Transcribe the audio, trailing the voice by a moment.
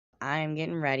I'm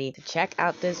getting ready to check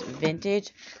out this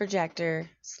vintage projector,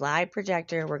 slide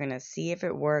projector. We're gonna see if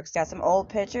it works. Got some old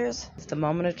pictures. It's the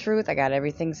moment of truth. I got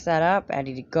everything set up,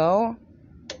 ready to go.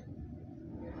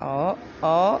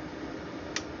 Oh.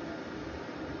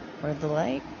 Where's the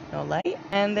light? No light.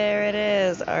 And there it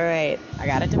is. All right, I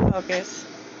got it to focus.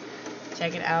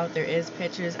 Check it out. There is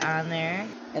pictures on there.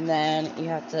 And then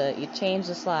you change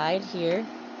the slide here,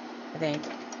 I think.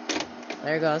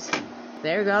 There it goes.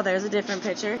 There we go. There's a different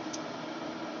picture.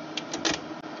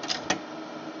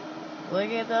 Look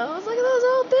at those. Look at those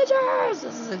old pictures.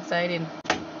 This is exciting.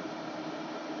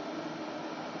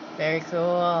 Very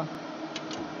cool.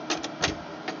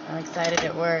 I'm excited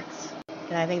it works.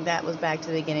 And I think that was back to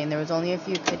the beginning. There was only a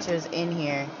few pictures in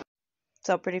here.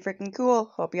 So pretty freaking cool.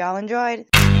 Hope y'all enjoyed.